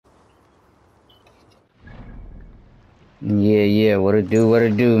Yeah, yeah, what it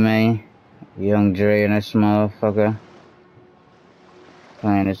do, man? Young Dre and this motherfucker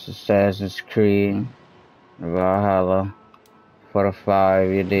playing this Assassin's Creed, Valhalla, for the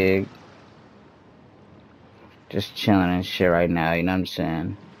 5, you dig? Just chilling and shit right now, you know what I'm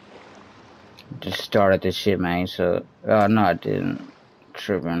saying? Just started this shit, man, so, oh, no, I didn't.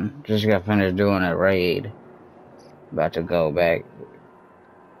 Tripping. Just got finished doing a raid. About to go back,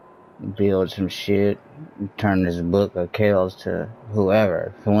 build some shit, turn this book of Kales to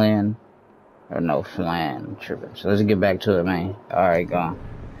whoever, Flynn. Or no, Flynn, tripping. So let's get back to it, man. Alright, go.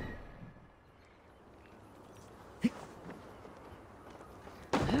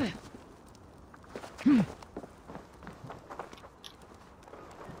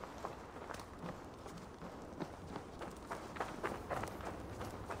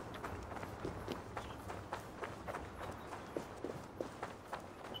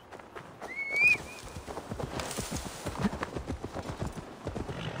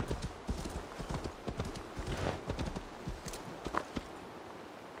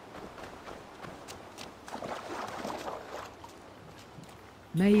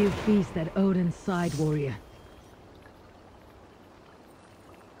 May you feast at Odin's side, warrior.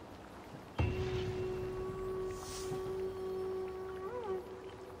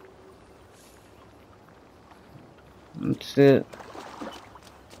 That's it.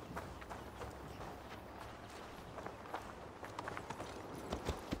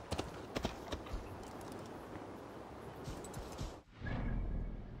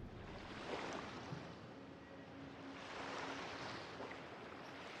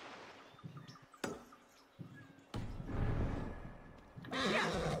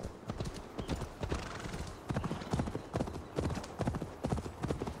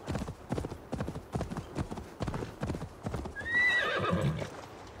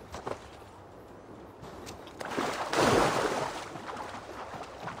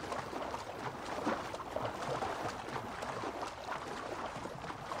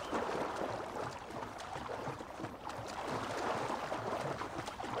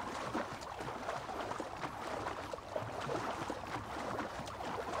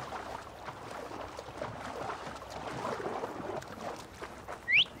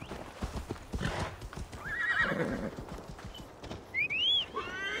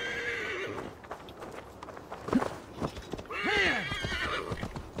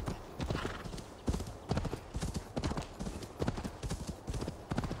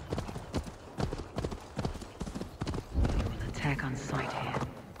 Attack on sight here.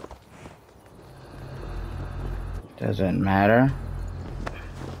 Doesn't matter.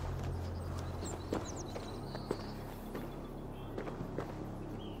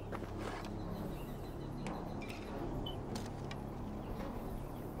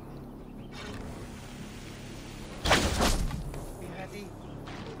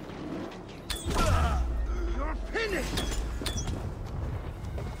 You're finished!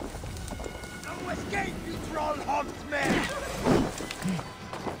 No escape, you troll huntsman!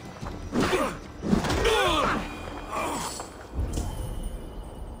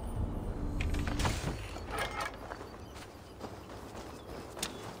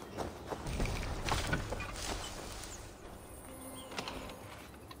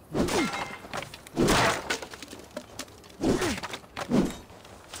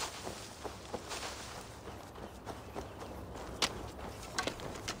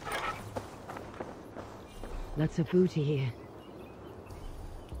 Lots of booty here.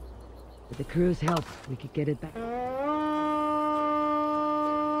 With the crew's help, we could get it back.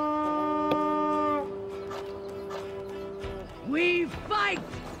 We fight!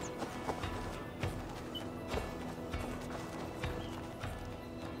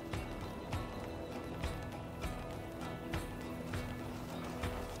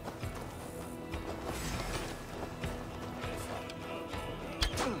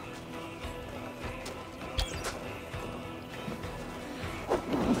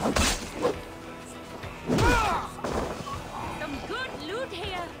 Some good loot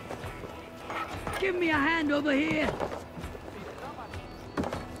here. Give me a hand over here!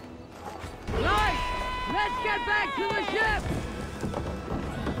 Right! Let's get back to the ship!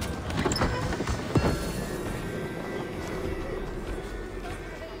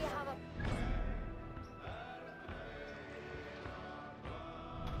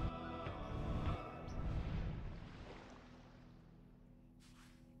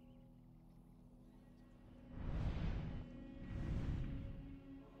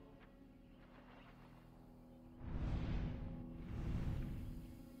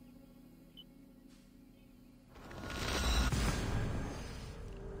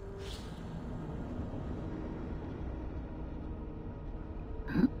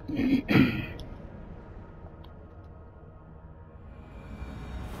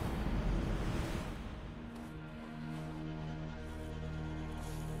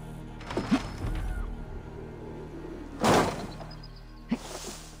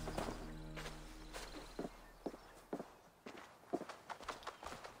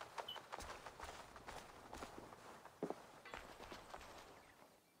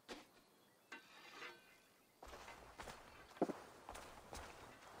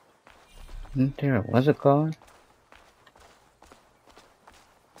 Isn't there was a card?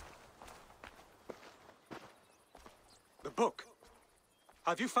 The book.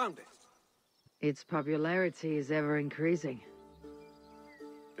 Have you found it? Its popularity is ever increasing.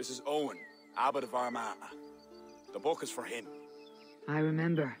 This is Owen, Abbot of Armagh. The book is for him. I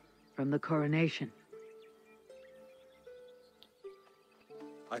remember, from the coronation.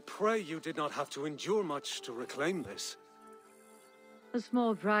 I pray you did not have to endure much to reclaim this. A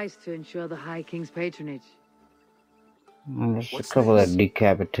small price to ensure the High King's patronage. There's What's a couple this? of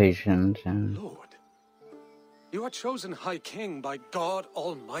decapitations and Lord, you are chosen High King by God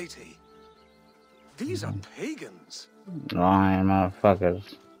Almighty. These are pagans. lying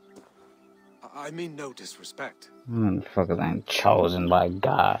motherfuckers. I mean no disrespect. Motherfuckers ain't chosen by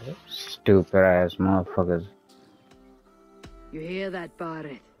God. Stupid ass motherfuckers. You hear that,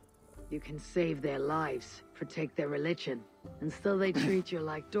 Barret? You can save their lives, protect their religion, and still they treat you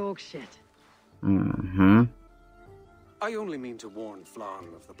like dog shit. Mm-hmm. I only mean to warn Flan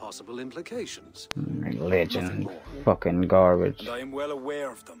of the possible implications. Religion. Fucking garbage. And I am well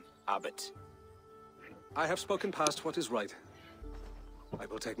aware of them, Abbot. I have spoken past what is right. I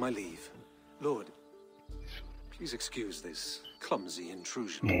will take my leave. Lord, please excuse this clumsy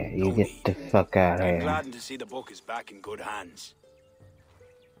intrusion. Yeah, you get the fuck out of I'm here. glad to see the book is back in good hands.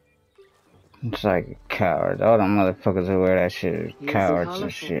 It's like a coward. All them motherfuckers who wear that shit are He is cowards colourful.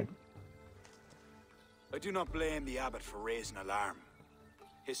 and shit. I do not blame the Abbot for raising alarm.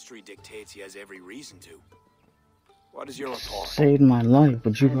 History dictates he has every reason to. What is your report? Saved my life,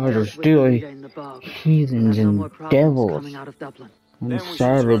 but you I've guys are dealt with still Rita in the bog. heathens We'll have no more and problems devils coming out of Dublin. and Then we should turn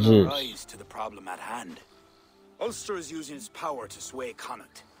our savages. eyes to the problem at hand. Ulster is using its power to sway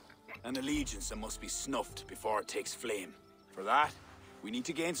Connacht, an allegiance that must be snuffed before it takes flame. For that, we need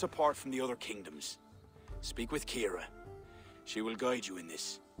to gain support from the other kingdoms. Speak with Kira. She will guide you in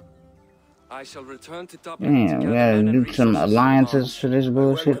this. I shall return to Dublin to Damn, we gather gotta men and do some resources for the alliances Mons. for this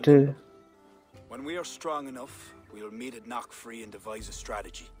bullshit welcome too. When we are strong enough, we'll meet at Knockfree and devise a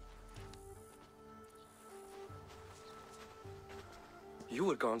strategy. You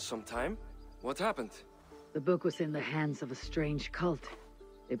were gone some time. What happened? The book was in the hands of a strange cult.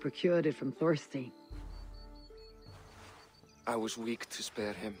 They procured it from Thorstein. I was weak to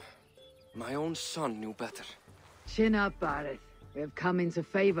spare him. My own son knew better. Chin up, Barret. We have come into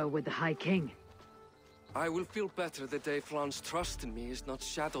favor with the High King. I will feel better the day Flan's trust in me is not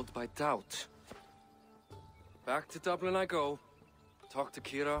shadowed by doubt. Back to Dublin I go. Talk to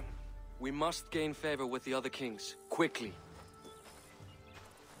Kira. We must gain favor with the other kings. Quickly.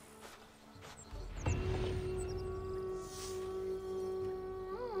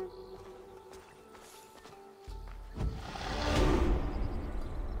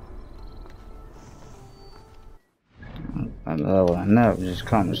 I'm leveling up just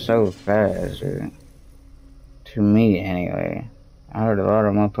comes so fast, dude. To me, anyway. I heard a lot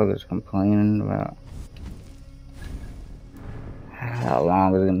of motherfuckers complaining about how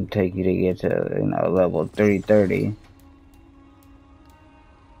long it's gonna take you to get to, you know, level 330.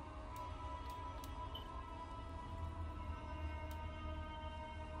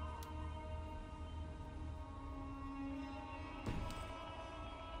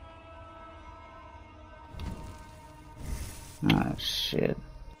 Oh, shit.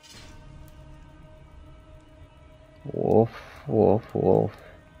 Wolf, wolf, wolf.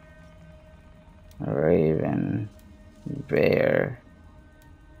 Raven, bear.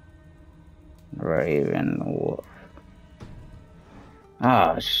 Raven, wolf.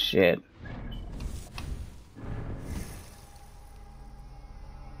 Oh, shit.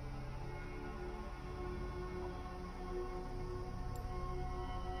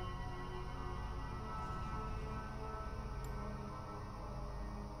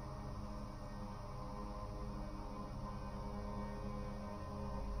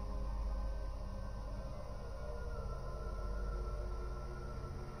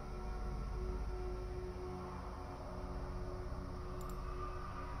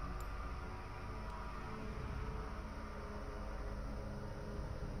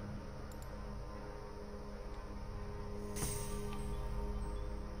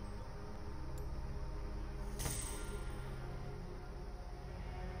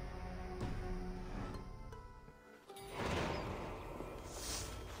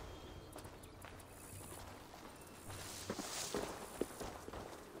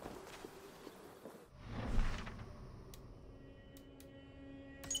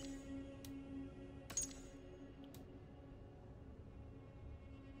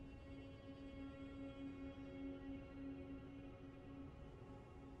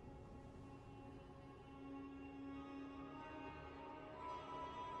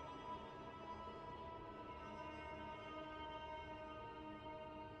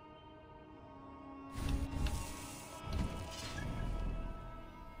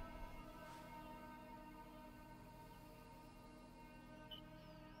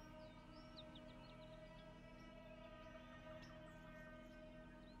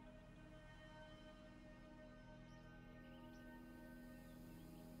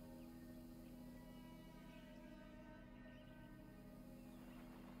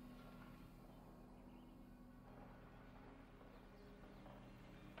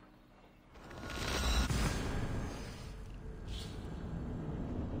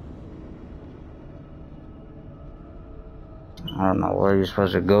 I don't know where you're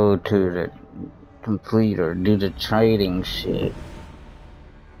supposed to go to complete or do the trading shit.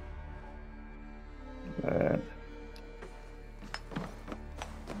 But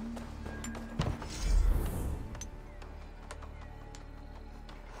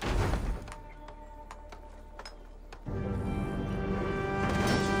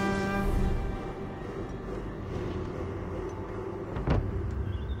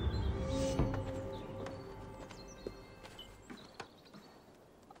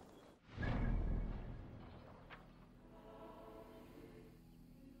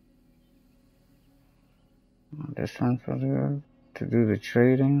this one's supposed to go to do the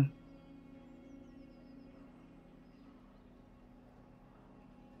trading.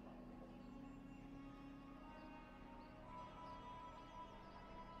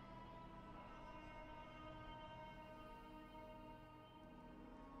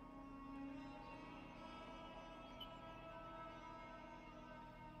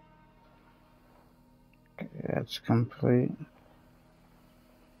 Okay, that's complete.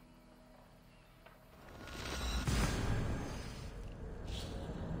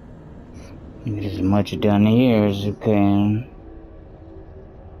 Get as much done here as you can.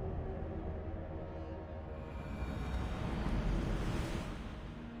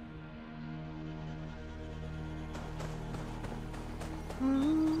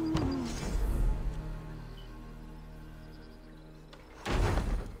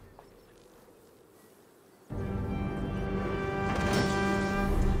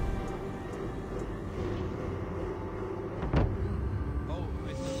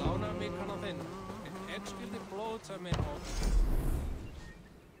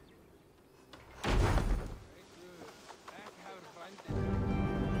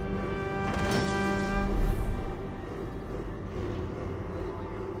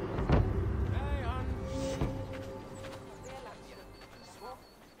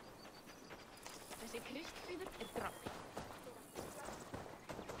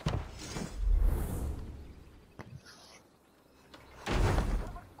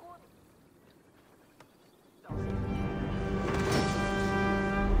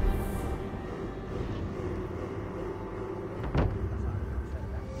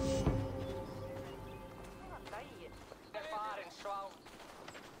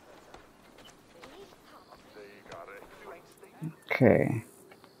 Okay.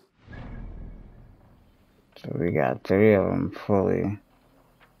 So we got 3 of them fully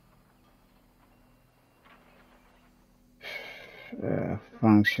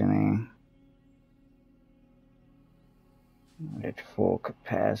functioning at full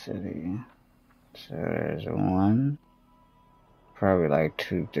capacity. So there's 1, probably like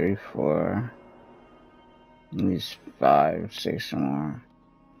 2, 3, 4, at least 5, 6 more.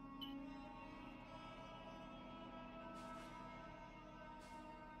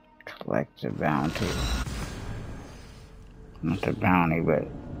 Collect the bounty. Not the bounty, but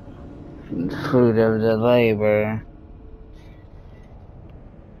the fruit of the labor.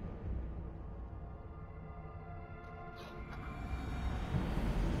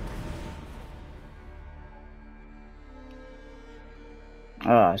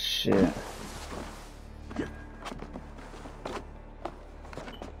 Oh shit.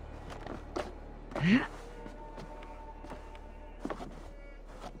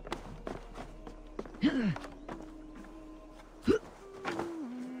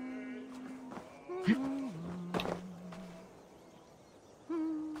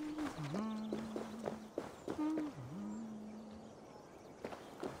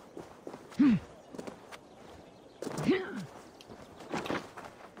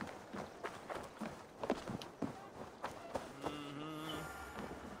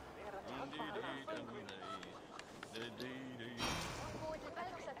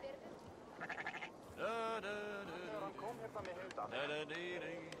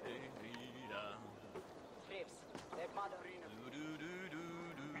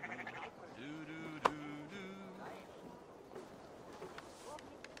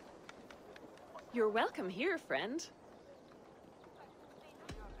 You're welcome here, friend.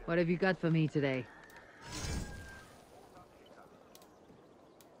 What have you got for me today?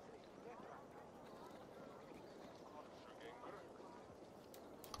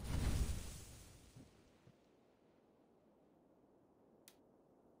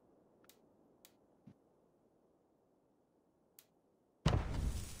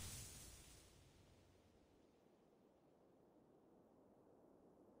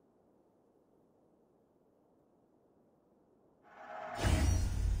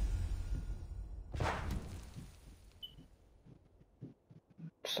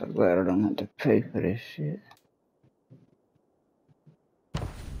 So glad I don't have to pay for this shit.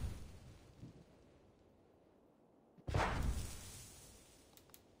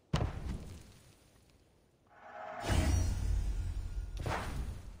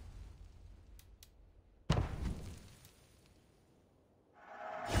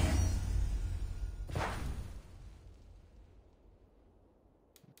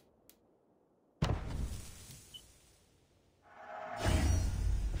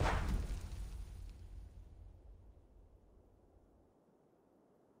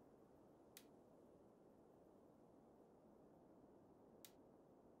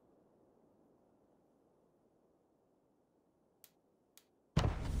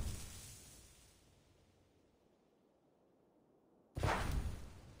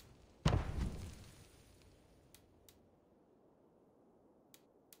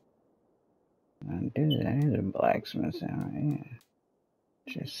 Dude, that is a blacksmith sound,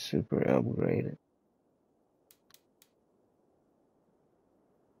 yeah. Just super upgraded.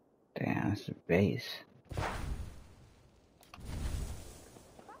 Damn, that's a base.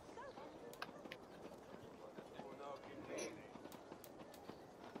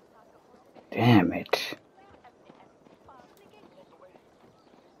 Damn it.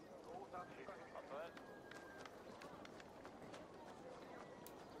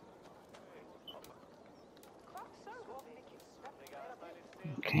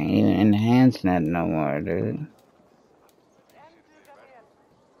 Can't even enhance that no more, dude.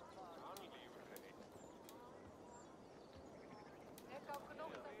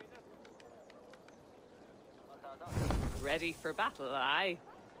 Ready for battle, aye.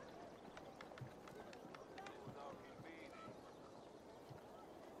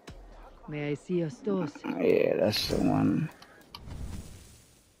 May I see your stores? Yeah, that's the one.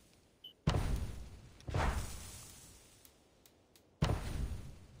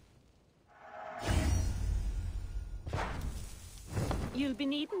 You'll be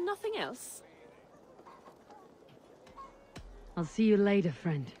needing nothing else. I'll see you later,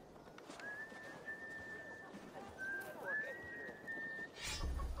 friend.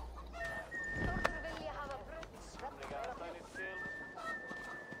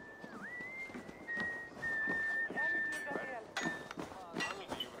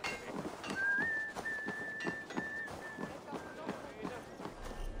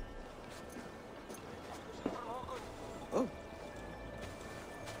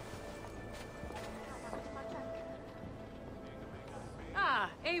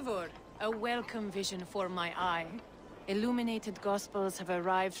 Eivor, a welcome vision for my eye. Illuminated Gospels have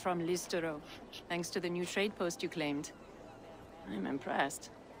arrived from Listero, thanks to the new trade post you claimed. I'm impressed.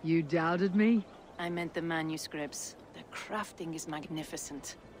 You doubted me? I meant the manuscripts. The crafting is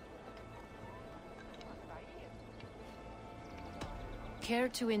magnificent. Care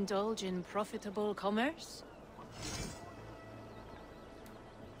to indulge in profitable commerce?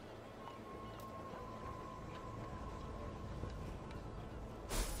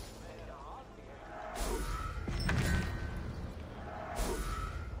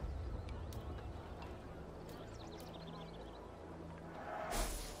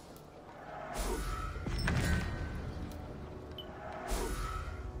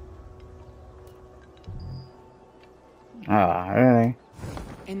 Oh, really?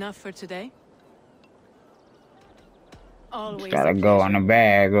 Enough for today? Always Just gotta a go on pleasure. the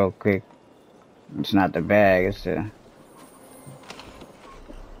bag real quick. It's not the bag, it's the...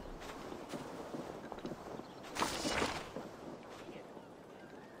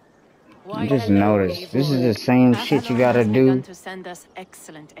 Why, I just hello, noticed, this is Eivor. the same shit you Avalon gotta has begun do to send us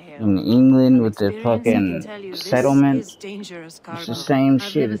excellent ale. in England From with the experience, I can fucking tell you this settlement. is dangerous It's the cargo. same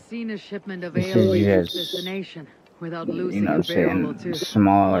I've never shit. seen a shipment of This ale reach its is just, destination without you losing know a what I'm barrel or saying, two.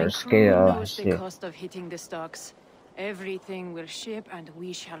 smaller My crew scale knows the shit. cost of hitting the stocks. Everything will ship and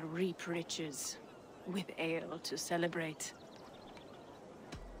we shall reap riches. With ale to celebrate.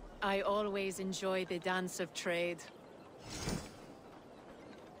 I always enjoy the dance of trade.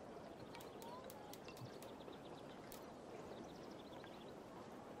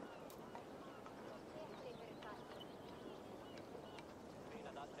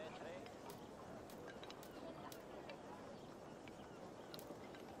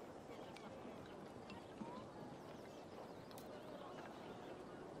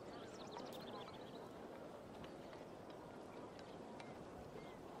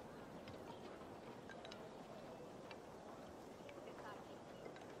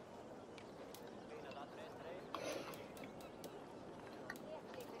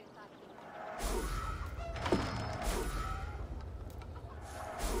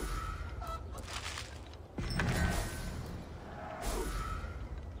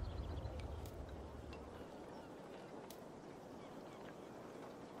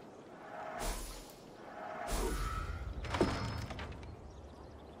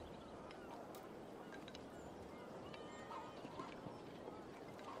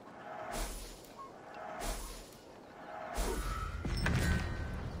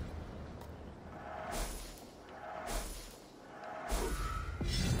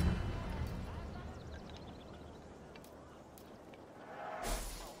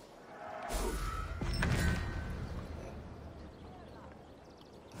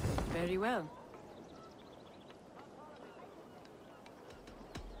 Very well.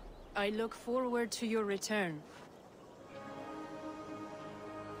 I look forward to your return.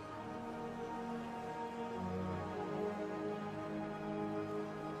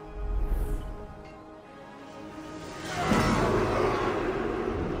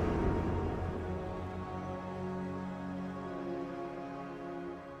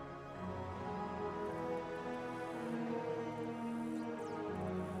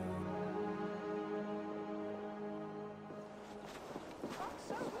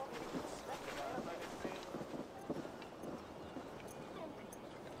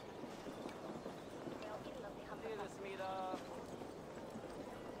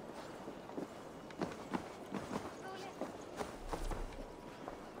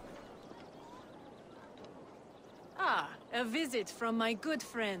 A visit from my good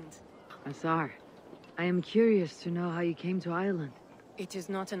friend. Azar, I am curious to know how you came to Ireland. It is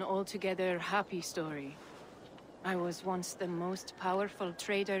not an altogether happy story. I was once the most powerful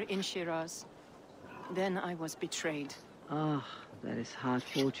trader in Shiraz. Then I was betrayed. Ah, that is hard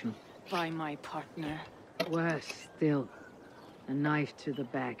fortune. By my partner. Worse still. A knife to the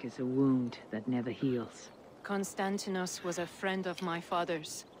back is a wound that never heals. Konstantinos was a friend of my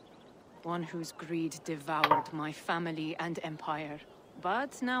father's. One whose greed devoured my family and empire.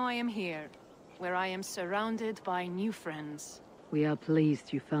 But now I am here, where I am surrounded by new friends. We are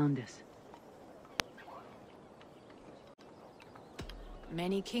pleased you found us.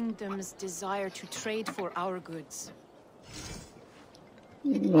 Many kingdoms desire to trade for our goods.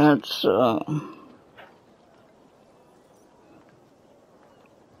 That's yeah.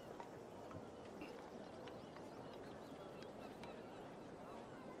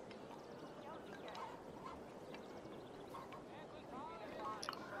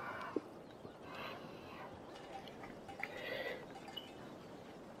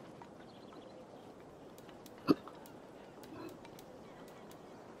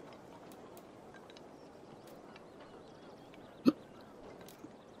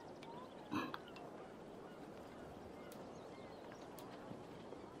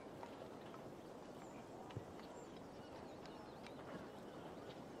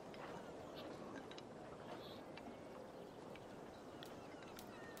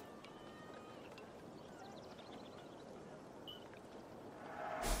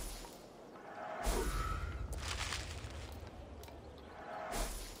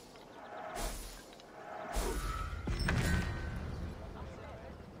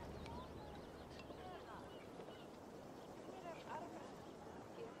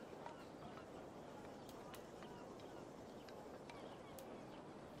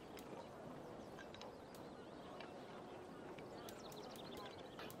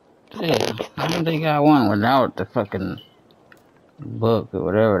 I don't think I won without the fucking book or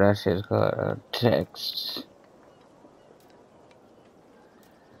whatever that shit's called. Text.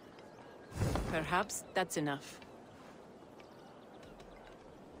 Perhaps that's enough.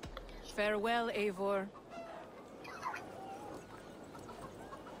 Farewell, Eivor.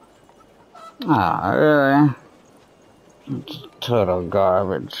 Ah, really? It's total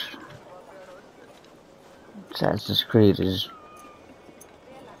garbage. Assassin's Creed is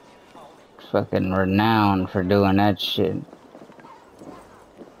fucking renowned for doing that shit.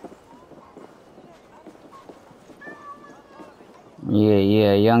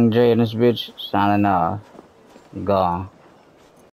 Yeah, Young Jay and this bitch signing off. Gone.